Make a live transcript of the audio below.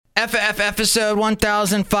FF episode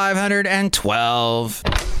 1512.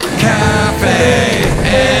 Cafe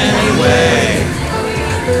Anyway.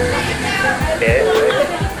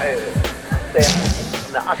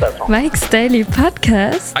 Mike's Daily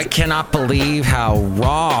Podcast. I cannot believe how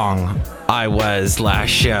wrong I was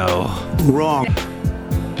last show. Wrong.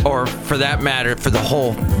 Or for that matter, for the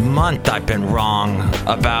whole month I've been wrong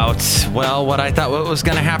about, well, what I thought was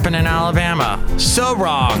going to happen in Alabama. So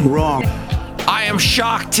wrong. Wrong. I am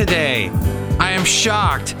shocked today. I am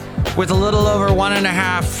shocked. With a little over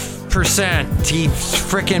 1.5%, he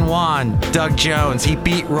frickin' won. Doug Jones, he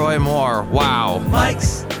beat Roy Moore. Wow.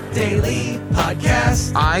 Mike's Daily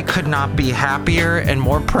Podcast. I could not be happier and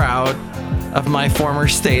more proud of my former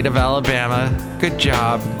state of Alabama. Good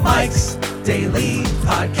job. Mike's Daily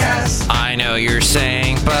Podcast. I know you're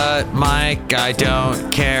saying, but Mike, I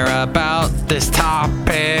don't care about this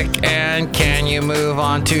topic. And can you move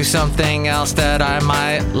on to something else that I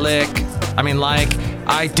might like?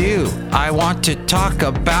 I do. I want to talk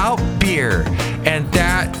about beer. And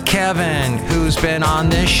that Kevin, who's been on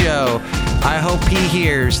this show, I hope he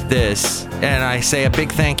hears this. And I say a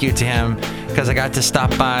big thank you to him because I got to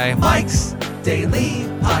stop by Mike's Daily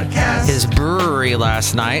Podcast. his brewery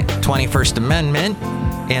last night, 21st Amendment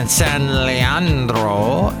in San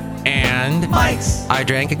Leandro. And Mike's I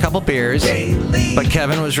drank a couple beers, Daily but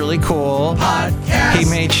Kevin was really cool. Podcast. He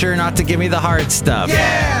made sure not to give me the hard stuff.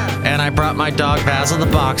 Yeah. And I brought my dog Basil the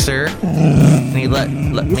boxer, and he let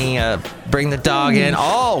me bring the dog in.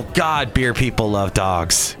 Oh God, beer people love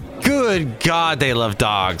dogs. Good God, they love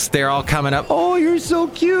dogs. They're all coming up. Oh, you're so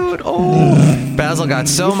cute. Oh, Basil got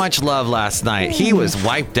so much love last night. He was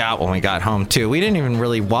wiped out when we got home too. We didn't even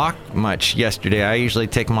really walk much yesterday. I usually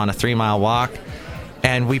take him on a 3-mile walk,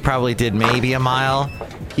 and we probably did maybe a mile.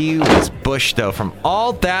 He was bushed though from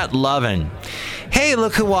all that loving. Hey,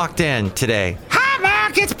 look who walked in today. Hi,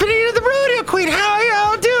 Mark. It's Benita the Rodeo Queen. How are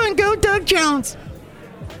y'all doing? Go, Doug Jones.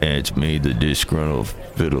 It's me, the disgruntled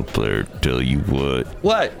fiddle player. Tell you what.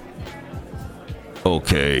 What?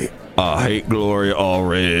 Okay, I hate Gloria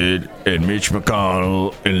Allred and Mitch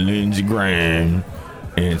McConnell and Lindsey Graham,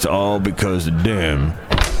 and it's all because of them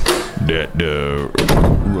that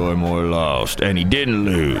Roy Moore lost, and he didn't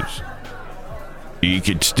lose. He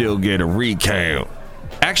could still get a recount.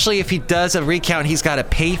 Actually, if he does a recount, he's got to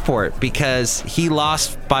pay for it because he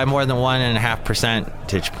lost by more than 1.5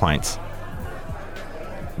 percentage points.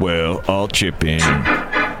 Well, I'll chip in,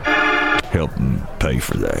 help him pay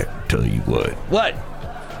for that. Tell you what. What?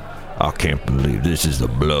 I can't believe this is a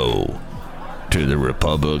blow to the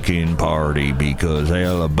Republican Party because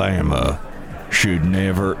Alabama should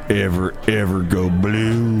never, ever, ever go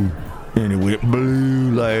blue. And it went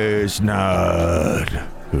blue last night.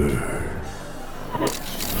 And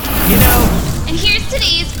here's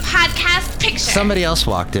today's podcast picture. Somebody else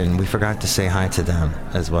walked in. We forgot to say hi to them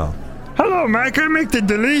as well. Hello, Mike. I make the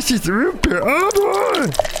delicious root beer. Oh, boy.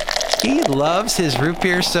 He loves his root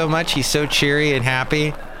beer so much. He's so cheery and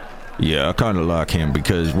happy. Yeah, I kind of like him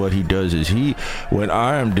because what he does is when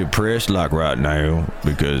I am depressed like right now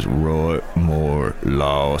because Roy Moore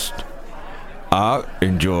lost, I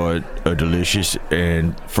enjoyed a delicious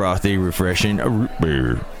and frothy, refreshing root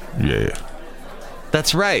beer. Yeah.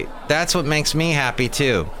 That's right. That's what makes me happy,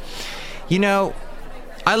 too. You know,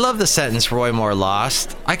 I love the sentence Roy Moore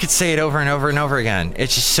lost. I could say it over and over and over again.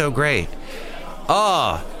 It's just so great.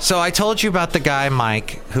 Oh, so I told you about the guy,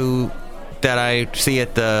 Mike, that I see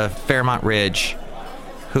at the Fairmont Ridge,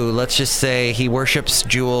 who, let's just say, he worships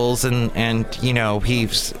jewels and you know,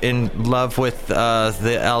 he's in love with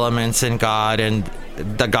the elements and God and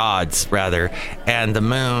the gods, rather, and the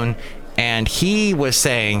moon. And he was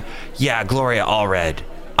saying, yeah, Gloria Allred,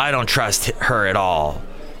 I don't trust her at all.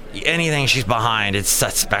 Anything she's behind, it's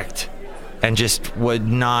suspect. And just would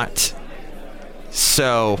not.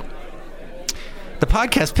 So, the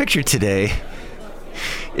podcast picture today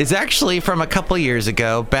is actually from a couple years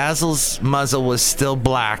ago. Basil's muzzle was still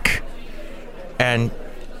black. And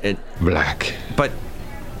Black. But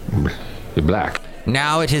Black.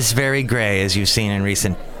 now it is very gray, as you've seen in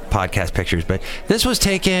recent podcast pictures. But this was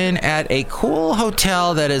taken at a cool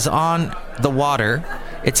hotel that is on the water.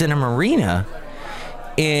 It's in a marina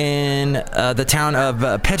in the town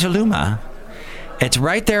of Petaluma. It's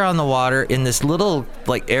right there on the water in this little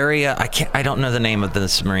area. I don't know the name of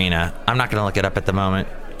this marina. I'm not going to look it up at the moment.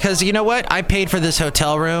 Because you know what? I paid for this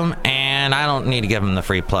hotel room, and I don't need to give them the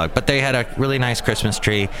free plug. But they had a really nice Christmas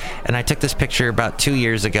tree, and I took this picture about 2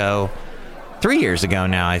 years ago. 3 years ago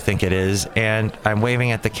now, I think it is. And I'm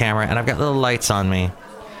waving at the camera, and I've got little lights on me.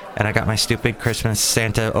 And I got my stupid Christmas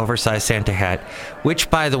Santa, oversized Santa hat.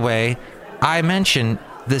 Which, by the way, I mentioned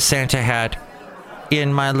this Santa hat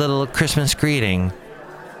in my little Christmas greeting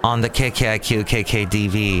on the KKIQ,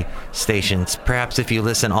 KKDV stations. Perhaps if you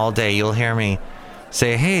listen all day, you'll hear me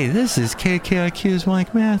say, hey, this is KKIQ's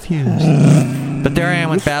Mike Matthews. But there I am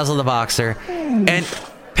with Basil the Boxer. And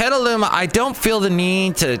Petaluma, I don't feel the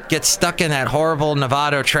need to get stuck in that horrible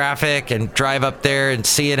Novato traffic and drive up there and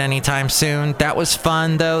see it anytime soon. That was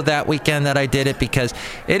fun, though, that weekend that I did it, because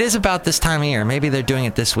it is about this time of year. Maybe they're doing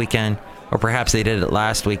it this weekend, or perhaps they did it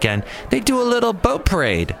last weekend. They do a little boat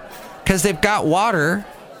parade because they've got water.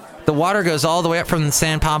 The water goes all the way up from the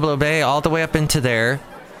San Pablo Bay all the way up into there.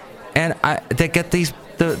 And they get these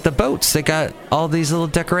the boats. They got all these little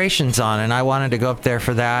decorations on, and I wanted to go up there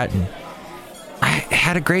for that. And I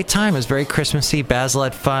had a great time. It was very Christmassy. Basil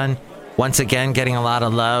had fun. Once again, getting a lot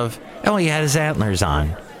of love. Oh, he had his antlers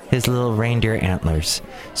on. His little reindeer antlers.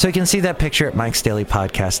 So you can see that picture at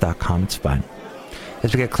mikesdailypodcast.com. It's fun.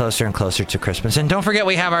 As we get closer and closer to Christmas. And don't forget,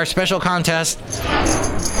 we have our special contest.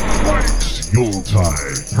 Mike's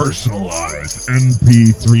Yuletide Personalized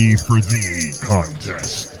MP3 for Thee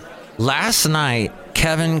contest. Last night,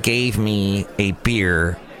 Kevin gave me a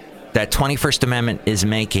beer that 21st Amendment is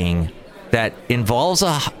making that involves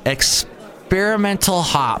a experimental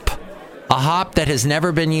hop. A hop that has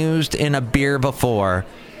never been used in a beer before.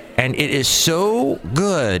 And it is so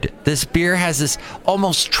good. This beer has this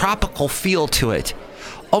almost tropical feel to it.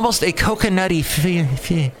 Almost a coconutty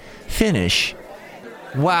finish.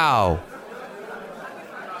 Wow.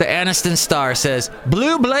 The Aniston Star says,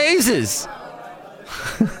 Blue Blazes.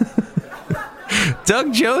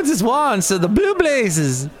 Doug Jones has won, so the Blue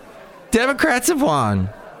Blazes. Democrats have won.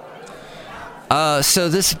 So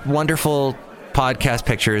this wonderful podcast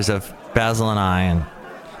pictures of Basil and I and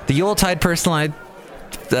the Yuletide personalized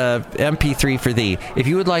MP3 for Thee. If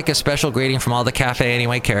you would like a special greeting from all the Cafe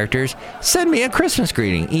Anyway characters, send me a Christmas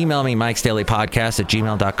greeting. Email me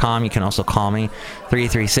mikesdailypodcast@gmail.com. You can also call me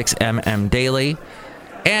 336-MM-DAILY.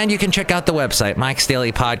 And you can check out the website,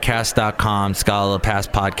 mikesdailypodcast.com. It's got all the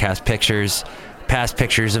past podcast pictures, past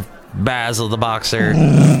pictures of Basil the Boxer,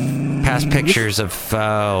 past pictures of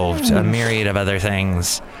a myriad of other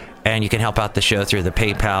things. And you can help out the show through the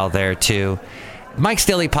PayPal there too.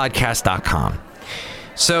 mikesdailypodcast.com.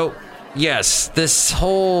 So, yes, this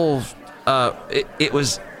whole,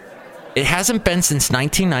 it hasn't been since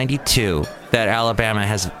 1992 that Alabama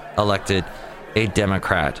has elected a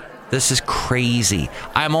Democrat. This is crazy.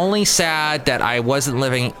 I'm only sad that I wasn't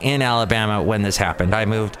living in Alabama when this happened. I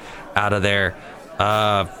moved out of there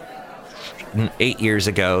 8 years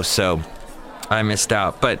ago, so I missed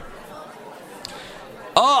out. But,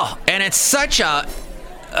 and it's such a,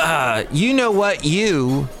 you know what,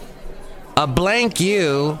 a blank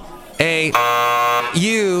U, a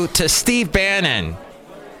U to Steve Bannon.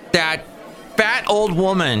 That fat old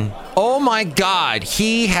woman. Oh my God.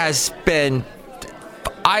 He has been,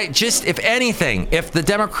 if anything, if the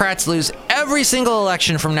Democrats lose every single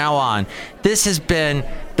election from now on, this has been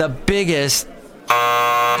the biggest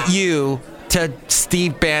U to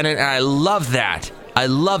Steve Bannon. And I love that. I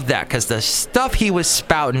love that because the stuff he was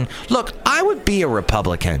spouting. Look, I would be a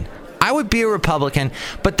Republican.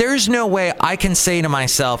 But there's no way I can say to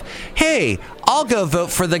myself, hey, I'll go vote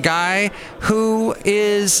for the guy who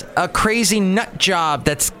is a crazy nut job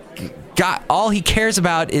that's got all he cares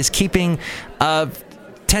about is keeping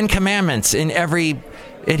 10 commandments in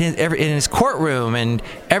his courtroom, and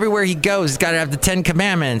everywhere he goes, he's got to have the 10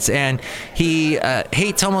 commandments, and he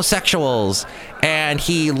hates homosexuals, and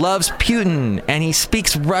he loves Putin, and he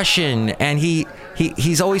speaks Russian, and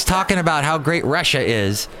he's always talking about how great Russia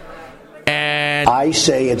is. And I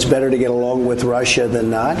say it's better to get along with Russia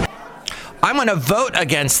than not. I'm going to vote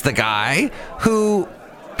against the guy who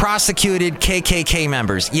prosecuted KKK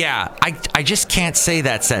members. Yeah, I just can't say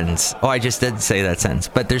that sentence. Oh, I just did say that sentence.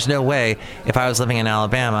 But there's no way, if I was living in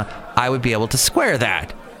Alabama, I would be able to square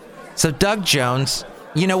that. So Doug Jones,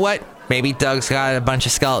 you know what? Maybe Doug's got a bunch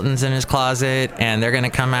of skeletons in his closet, and they're going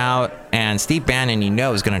to come out, and Steve Bannon,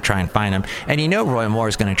 is going to try and find him. And Roy Moore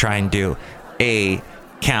is going to try and do a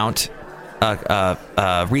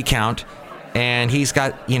recount, and he's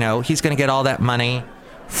got, he's going to get all that money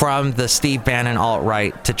from the Steve Bannon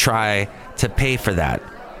alt-right to try to pay for that.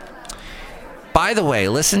 By the way,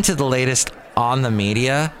 listen to the latest on the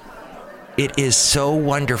media. It is so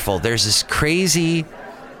wonderful. There's this crazy,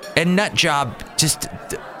 and nut job just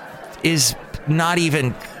is not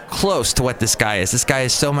even close to what this guy is. This guy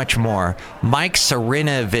is so much more. Mike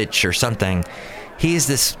Sarinovich or something. He's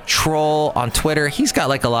this troll on Twitter. He's got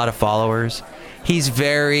like a lot of followers. He's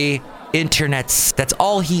very that's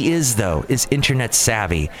all he is, though, is internet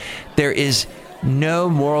savvy. There is no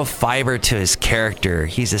moral fiber to his character.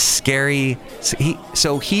 He's a scary,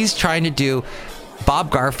 so he's trying to do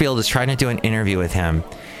Bob Garfield is trying to do an interview with him,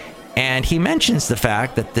 and he mentions the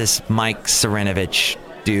fact that this Mike Cernovich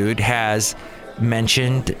dude has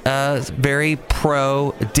mentioned very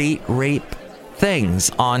pro date rape things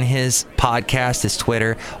on his podcast, his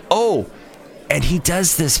Twitter. Oh, and he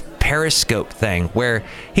does this Periscope thing where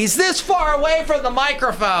he's this far away from the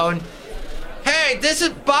microphone. Hey, this is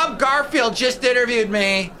Bob Garfield just interviewed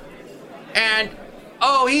me. And,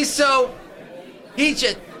 he's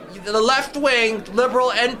just the left-wing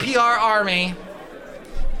liberal NPR army.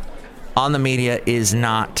 On the Media is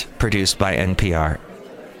not produced by NPR.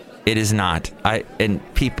 It is not. And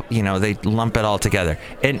people, they lump it all together.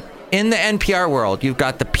 And in the NPR world, you've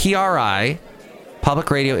got the PRI,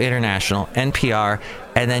 Public Radio International, NPR,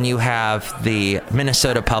 and then you have the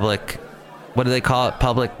Minnesota Public, what do they call it?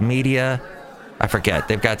 Public Media? I forget.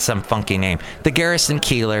 They've got some funky name. The Garrison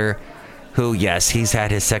Keillor, who, yes, he's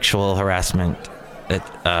had his sexual harassment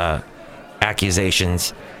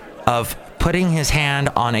accusations of putting his hand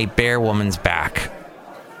on a bare woman's back.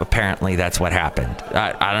 Apparently, that's what happened.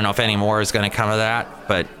 I don't know if any more is going to come of that,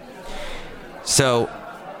 but so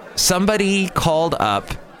somebody called up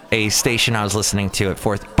a station I was listening to at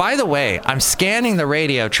 4th. By the way, I'm scanning the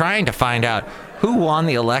radio trying to find out who won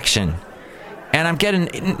the election. And I'm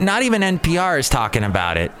getting, not even NPR is talking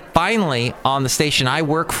about it. Finally, on the station I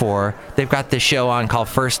work for, they've got this show on called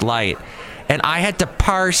First Light. And I had to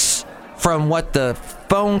parse from what the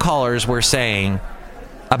phone callers were saying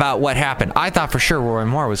about what happened. I thought for sure Roy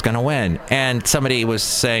Moore was going to win. And somebody was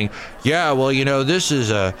saying, yeah, well, this is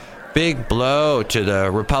a big blow to the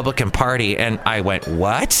Republican Party. And I went,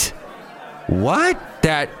 what?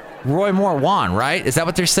 That Roy Moore won, right? Is that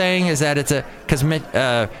what they're saying? Is that it's because Mitch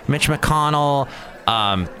McConnell,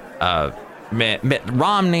 Mitt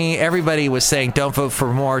Romney, everybody was saying, don't vote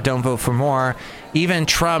for Moore, don't vote for Moore. Even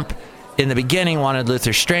Trump in the beginning wanted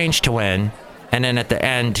Luther Strange to win. And then at the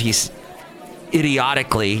end, he's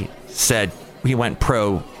idiotically said he went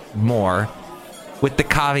pro Moore, with the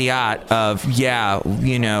caveat of,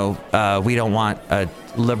 we don't want a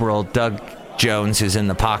liberal Doug Jones who's in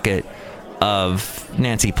the pocket of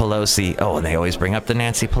Nancy Pelosi. Oh, and they always bring up the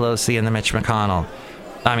Nancy Pelosi and the Mitch McConnell.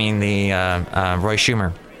 I mean, the Roy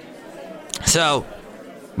Schumer. So,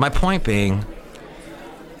 my point being,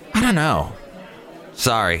 I don't know.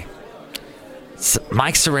 Sorry.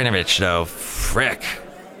 Mike Cernovich, though, frick.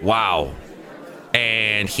 Wow.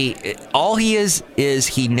 And all he is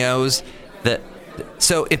he knows that.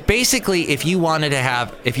 So if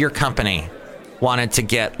your company wanted to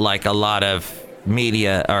get like a lot of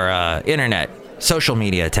media or internet, social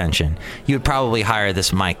media attention, you would probably hire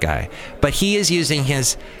this Mike guy. But he is using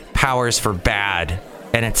his powers for bad,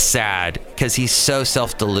 and it's sad because he's so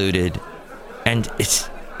self-deluded. And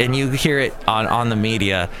you hear it on the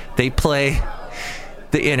media. They play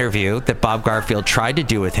the interview that Bob Garfield tried to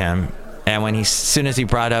do with him, and as soon as he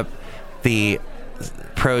brought up the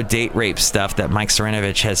pro date rape stuff that Mike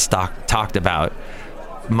Cernovich has talked about,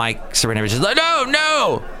 Mike Cernovich is like,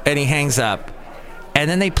 no, and he hangs up. And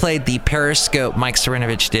then they played the Periscope Mike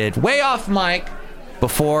Cernovich did way off mic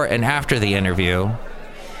before and after the interview.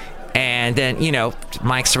 And then,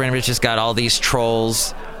 Mike Cernovich has got all these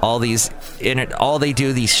trolls, all they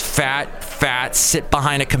do, these fat, sit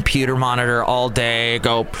behind a computer monitor all day,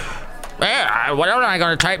 go, hey, what am I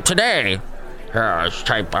going to type today? Here, let's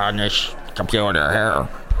type on this computer here.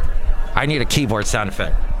 I need a keyboard sound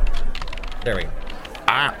effect. There we go.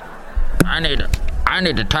 I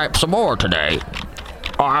need to type some more today.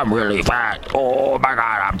 Oh, I'm really fat. Oh my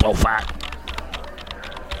God, I'm so fat.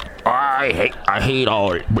 I hate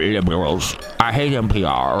all liberals. I hate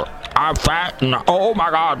NPR. I'm fat and oh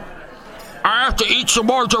my God, I have to eat some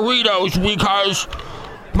more Doritos because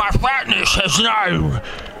my fatness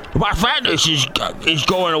is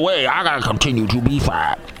going away. I gotta continue to be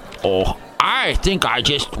fat. Oh, I think I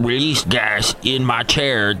just released gas in my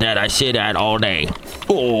chair that I sit at all day.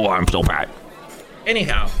 Oh, I'm so fat.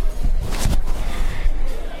 Anyhow.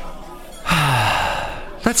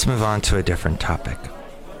 Let's move on to a different topic.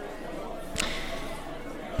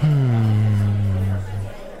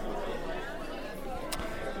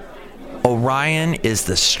 Orion is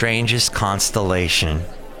the strangest constellation.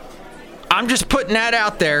 I'm just putting that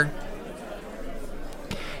out there.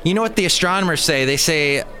 You know what the astronomers say? They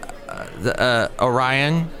say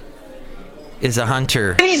Orion is a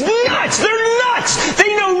hunter. He's nuts! They're nuts!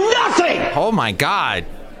 They know nothing! Oh my God.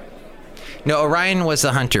 No, Orion was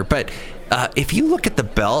a hunter. But if you look at the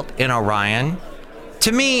belt in Orion,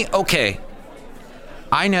 to me, okay,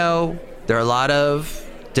 I know there are a lot of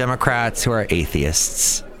Democrats who are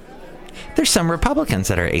atheists. There's some Republicans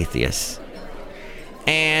that are atheists.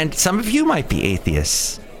 And some of you might be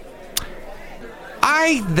atheists.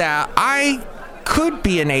 I could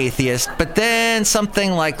be an atheist, but then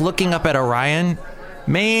something like looking up at Orion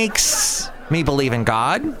makes me believe in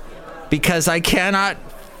God, because I cannot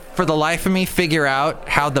for the life of me figure out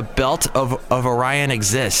how the belt of Orion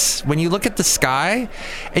exists. When you look at the sky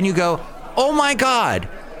and you go, oh my God,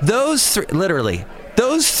 those three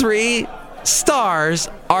stars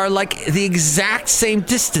are like the exact same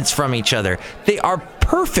distance from each other. They are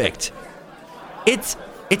perfect. It's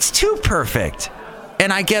too perfect.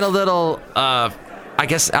 And I get a little, I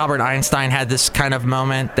guess Albert Einstein had this kind of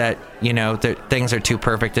moment that, that things are too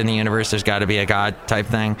perfect in the universe. There's got to be a God type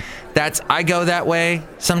thing. I go that way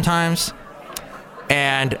sometimes.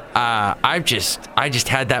 And I just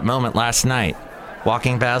had that moment last night,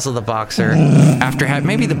 walking Basil the Boxer after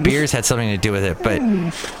maybe the beers had something to do with it, but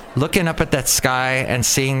looking up at that sky and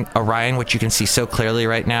seeing Orion, which you can see so clearly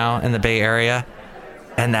right now in the Bay Area,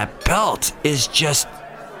 and that belt is just,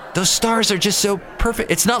 those stars are just so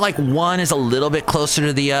perfect. It's not like one is a little bit closer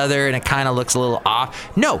to the other and it kind of looks a little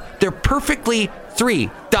off. No, they're perfectly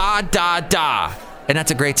three. Da, da, da. And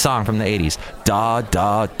that's a great song from the 80s. Da,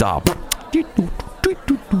 da, da.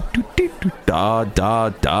 Da, da,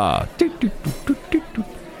 da.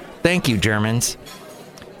 Thank you, Germans.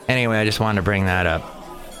 Anyway, I just wanted to bring that up.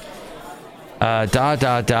 Da,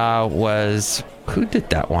 da, da was... Who did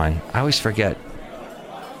that one? I always forget.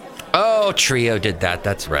 Oh, Trio did that.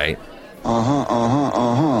 That's right.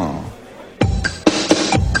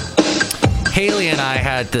 Haley and I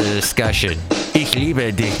had the discussion. Ich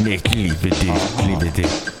liebe dich nicht, liebe dich.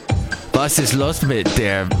 Was ist los mit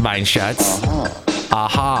dir, mein Schatz?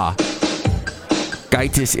 Aha.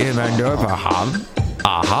 Geht es immer nur haben?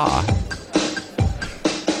 Aha.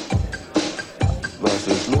 Was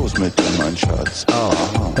ist los mit dir, mein Schatz? Oh,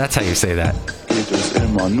 aha. That's how you say that. Geht es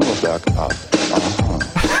immer nur bergab? Aha.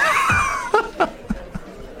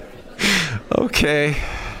 Okay.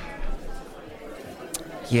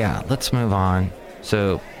 Yeah, let's move on.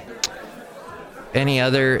 So, any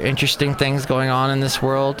other interesting things going on in this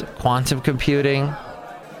world? Quantum computing?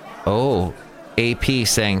 Oh, AP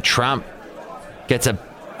saying Trump gets a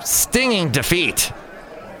stinging defeat.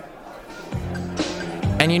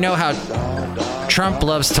 And you know how Trump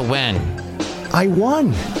loves to win. I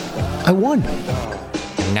won.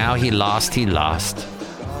 And now he lost.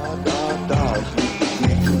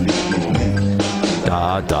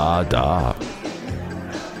 Da, da, da.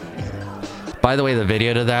 By the way, the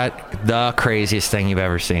video to that, the craziest thing you've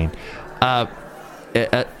ever seen.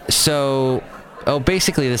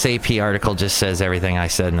 Basically this AP article just says everything I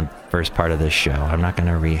said in the first part of this show. I'm not going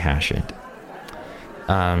to rehash it.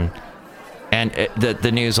 The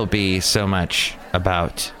news will be so much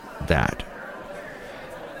about that.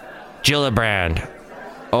 Gillibrand.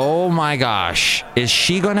 Oh my gosh. Is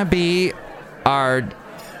she going to be our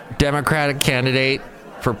Democratic candidate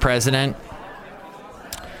for president?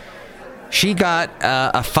 She got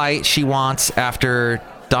a fight she wants after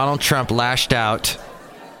Donald Trump lashed out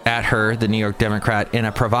at her, the New York Democrat, in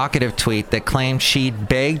a provocative tweet that claimed she'd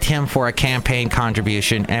begged him for a campaign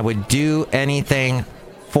contribution and would do anything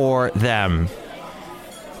for them.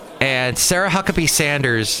 And Sarah Huckabee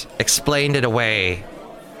Sanders explained it away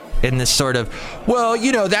in this sort of, well,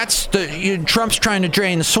 that's Trump's trying to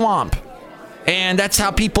drain the swamp. And that's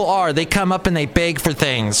how people are. They come up and they beg for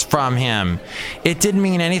things from him. It didn't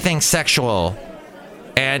mean anything sexual.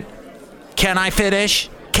 And can I finish?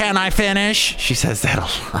 She says that a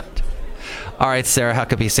lot. All right, Sarah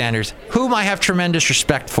Huckabee Sanders, whom I have tremendous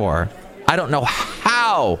respect for. I don't know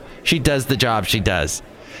how she does the job she does.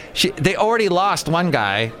 They already lost one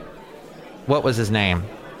guy. What was his name?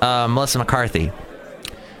 Melissa McCarthy.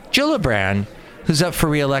 Gillibrand, who's up for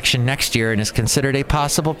re-election next year and is considered a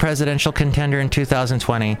possible presidential contender in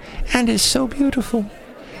 2020, and is so beautiful,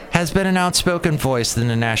 has been an outspoken voice in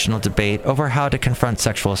the national debate over how to confront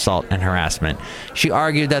sexual assault and harassment. She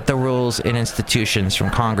argued that the rules in institutions from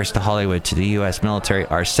Congress to Hollywood to the U.S. military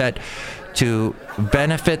are set to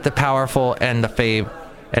benefit the powerful and the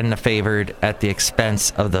favored at the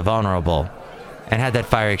expense of the vulnerable, and had that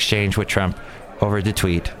fire exchange with Trump over the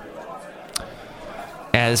tweet.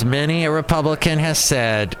 As many a Republican has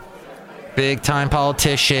said, big-time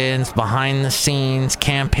politicians, behind-the-scenes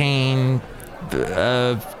campaign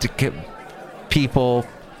people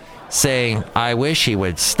saying, I wish he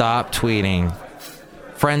would stop tweeting.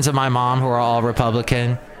 Friends of my mom who are all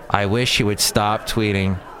Republican, I wish he would stop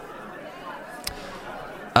tweeting.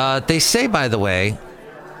 They say, by the way,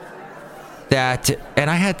 that, and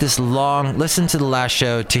I had this listen to the last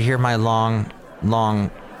show to hear my long,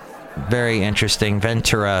 very interesting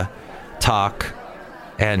Ventura talk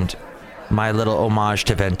and my little homage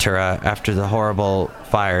to Ventura after the horrible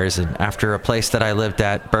fires, and after a place that I lived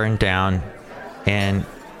at burned down in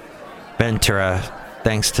Ventura,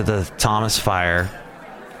 thanks to the Thomas Fire,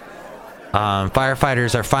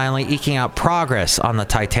 firefighters are finally eking out progress on the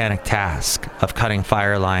titanic task of cutting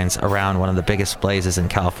fire lines around one of the biggest blazes in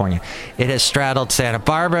California. It has straddled Santa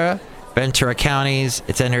Barbara, Ventura counties.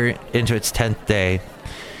 It's entered into its 10th day.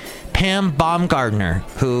 Pam Baumgartner,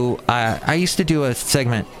 who I used to do a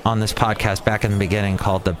segment on this podcast back in the beginning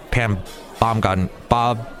called the Pam Baumgartner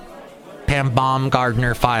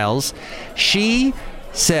Files. She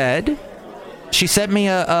sent me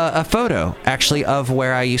a photo, actually, of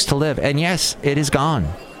where I used to live. And yes, it is gone.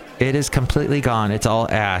 It is completely gone. It's all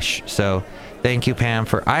ash. So thank you, Pam,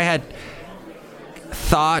 I had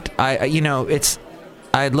thought, I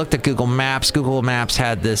had looked at Google Maps. Google Maps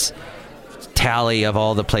had this tally of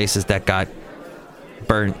all the places that got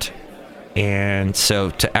burnt. And so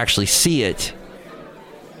to actually see it,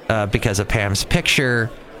 because of Pam's picture,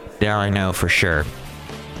 now I know for sure.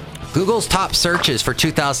 Google's top searches for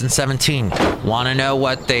 2017. Want to know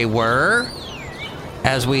what they were?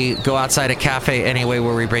 As we go outside a cafe anyway,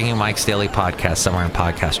 where we bring you Mike's Daily Podcast somewhere in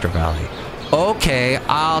Podcaster Valley. Okay,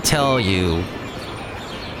 I'll tell you.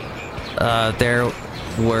 There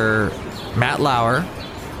were Matt Lauer,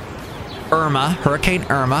 Hurricane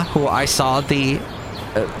Irma, who I saw the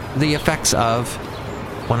effects of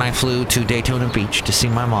when I flew to Daytona Beach to see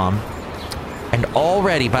my mom. And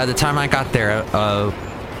already, by the time I got there,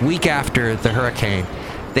 week after the hurricane,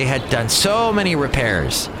 they had done so many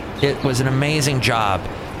repairs. It was an amazing job.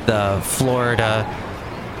 The Florida,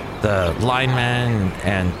 the linemen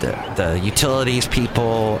and the utilities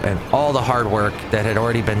people and all the hard work that had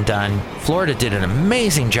already been done. Florida did an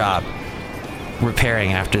amazing job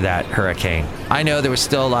repairing after that hurricane. I know there was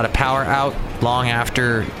still a lot of power out long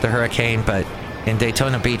after the hurricane, but in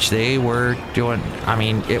Daytona Beach, they were doing,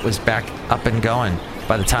 it was back up and going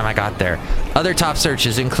by the time I got there. Other top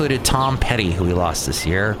searches included Tom Petty, who we lost this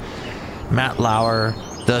year, Matt Lauer,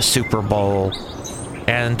 the Super Bowl,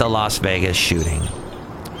 and the Las Vegas shooting.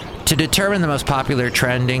 To determine the most popular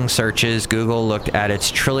trending searches, Google looked at its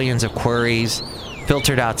trillions of queries,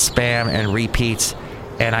 filtered out spam and repeats,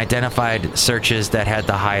 and identified searches that had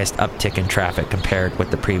the highest uptick in traffic compared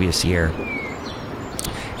with the previous year.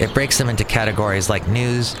 It breaks them into categories like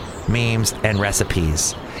news, memes, and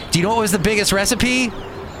recipes. Do you know what was the biggest recipe?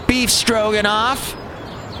 Beef stroganoff.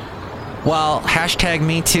 While hashtag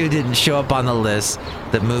MeToo didn't show up on the list,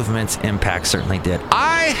 the movement's impact certainly did.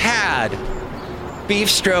 I had beef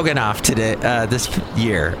stroganoff today, this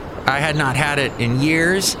year. I had not had it in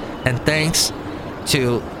years, and thanks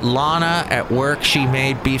to Lana at work, she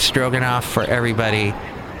made beef stroganoff for everybody.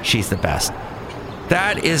 She's the best.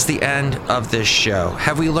 That is the end of this show.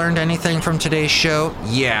 Have we learned anything from today's show?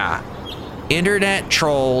 Yeah. Internet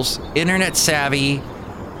trolls, internet savvy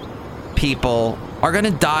people are going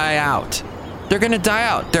to die out. They're going to die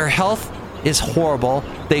out. Their health is horrible.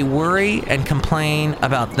 They worry and complain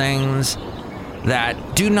about things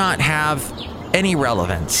that do not have any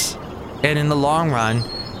relevance. And in the long run,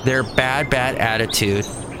 their bad attitude,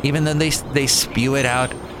 even though they spew it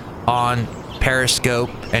out on Periscope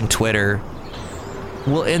and Twitter,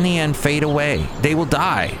 will in the end fade away. They will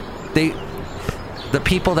die. The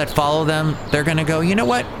people that follow them, they're going to go, you know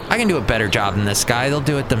what? I can do a better job than this guy. They'll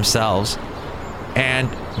do it themselves. And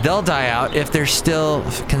they'll die out if they're still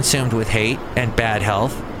consumed with hate and bad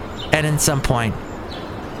health. And in some point,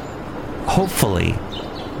 hopefully,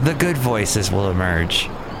 the good voices will emerge.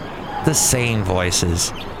 The sane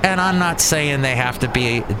voices. And I'm not saying they have to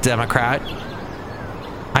be a Democrat.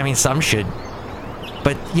 Some should.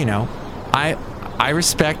 But, I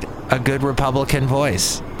respect a good Republican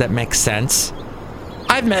voice that makes sense.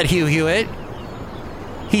 I've met Hugh Hewitt.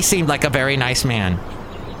 He seemed like a very nice man.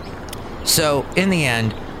 So, in the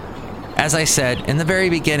end, as I said in the very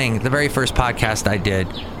beginning, the very first podcast I did,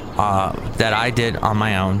 that I did on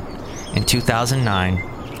my own in 2009,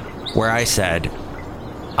 where I said,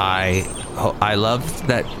 I love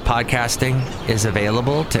that podcasting is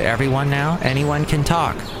available to everyone now. Anyone can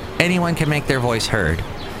talk. Anyone can make their voice heard.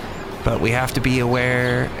 But we have to be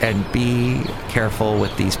aware and be careful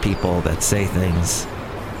with these people that say things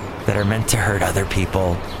that are meant to hurt other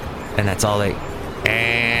people. And that's all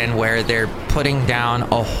and where they're putting down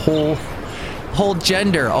a whole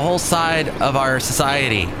gender, a whole side of our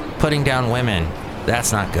society, putting down women.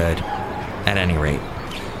 That's not good, at any rate.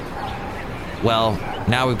 Well,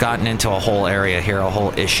 now we've gotten into a whole area here, a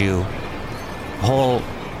whole issue, a whole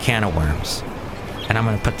can of worms. And I'm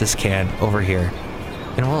going to put this can over here,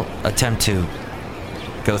 and we'll attempt to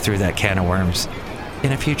go through that can of worms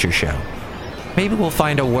in a future show. Maybe we'll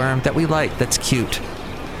find a worm that we like, that's cute.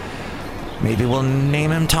 Maybe we'll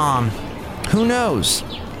name him Tom. Who knows?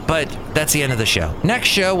 But that's the end of the show. Next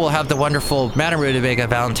show, we'll have the wonderful Madame Rutabaga,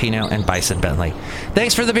 Valentino, and Bison Bentley.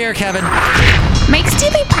 Thanks for the beer, Kevin. Mike's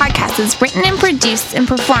Daily Podcast is written and produced and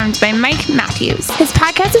performed by Mike Matthews. His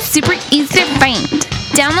podcast is super easy to find.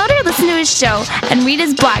 Download or listen to his show and read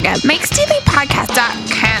his blog at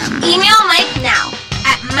mikesdailypodcast.com. Email Mike now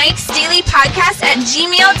at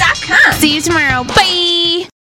mikesdailypodcast@gmail.com. See you tomorrow. Bye!